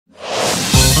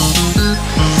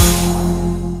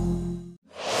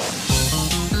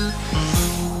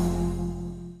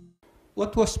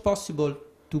What was possible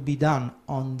to be done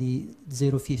on the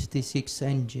 056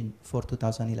 engine for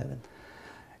 2011?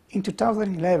 In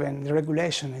 2011, the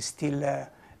regulation is still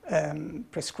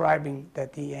prescribing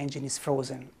that the engine is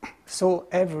frozen. So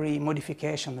every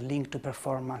modification linked to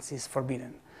performance is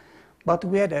forbidden. But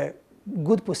we had a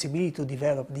good possibility to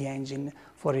develop the engine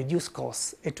for reduced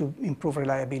costs and to improve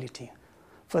reliability.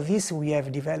 For this, we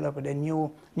have developed a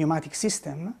new pneumatic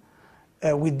system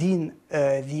within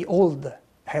the old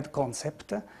head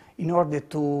concept in order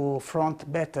to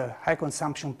front better high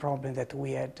consumption problem that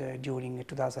we had during the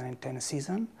 2010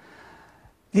 season.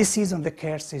 This season the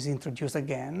KERS is introduced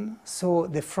again, so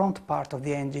the front part of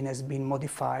the engine has been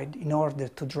modified in order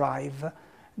to drive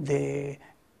the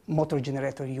motor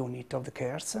generator unit of the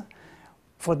KERS.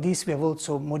 For this we have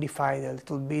also modified a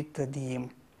little bit the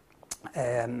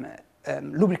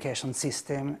lubrication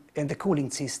system and the cooling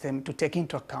system to take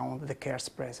into account the KERS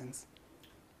presence.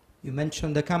 You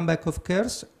mentioned the comeback of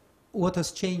KERS. What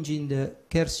has changed in the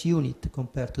KERS unit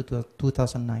compared to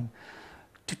 2009?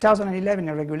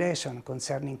 2011 regulation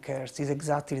concerning KERS is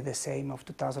exactly the same of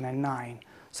 2009.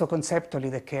 So conceptually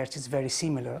the KERS is very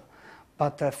similar,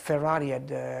 but Ferrari had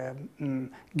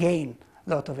gained a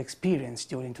lot of experience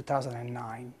during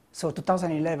 2009. So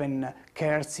 2011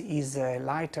 KERS is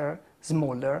lighter,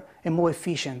 smaller and more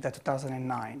efficient than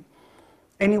 2009.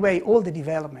 Anyway, all the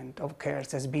development of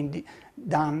KERS has been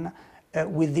done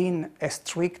within a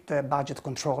strict budget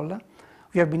control.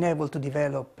 We have been able to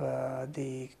develop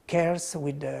the KERS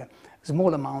with a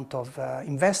small amount of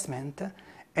investment,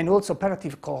 and also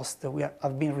operative costs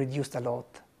have been reduced a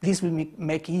lot. This will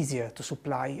make easier to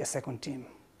supply a second team.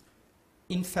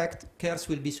 In fact, KERS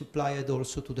will be supplied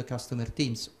also to the customer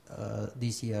teams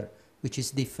this year, which is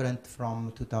different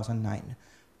from 2009.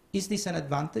 Is this an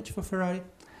advantage for Ferrari?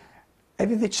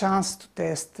 Having the chance to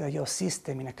test your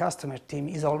system in a customer team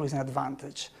is always an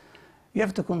advantage. You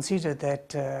have to consider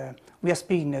that we are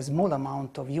speaking a small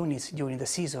amount of units during the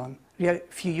season,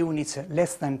 few units,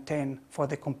 less than 10 for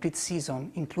the complete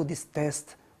season, include this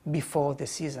test before the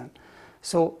season.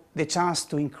 So the chance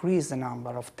to increase the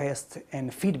number of tests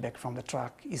and feedback from the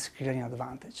track is clearly an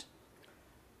advantage.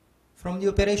 From the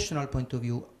operational point of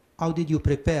view, how did you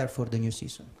prepare for the new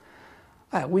season?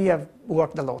 We have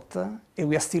worked a lot, and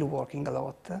we are still working a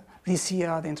lot. This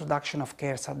year, the introduction of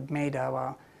KERS had made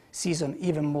our season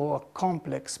even more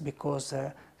complex because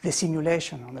the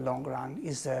simulation on the long run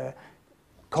is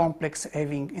complex,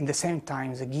 having in the same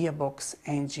time the gearbox,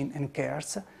 engine and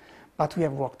KERS. But we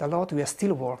have worked a lot, we are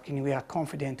still working, we are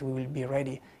confident we will be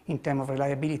ready in terms of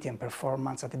reliability and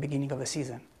performance at the beginning of the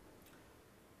season.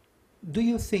 Do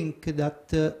you think that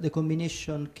the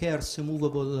combination KERS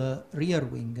movable rear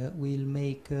wing will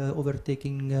make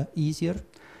overtaking easier?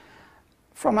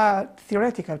 From a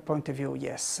theoretical point of view,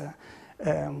 yes.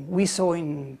 We saw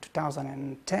in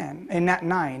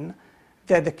 2009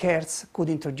 that the KERS could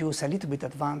introduce a little bit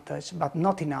advantage, but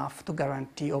not enough to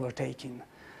guarantee overtaking.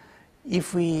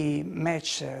 If we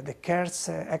match the KERS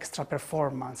extra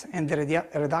performance and the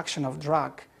reduction of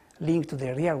drag linked to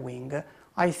the rear wing,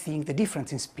 I think the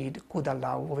difference in speed could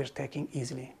allow overtaking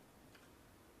easily.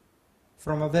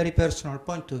 From a very personal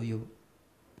point of view,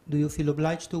 do you feel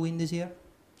obliged to win this year?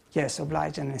 Yes,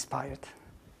 obliged and inspired.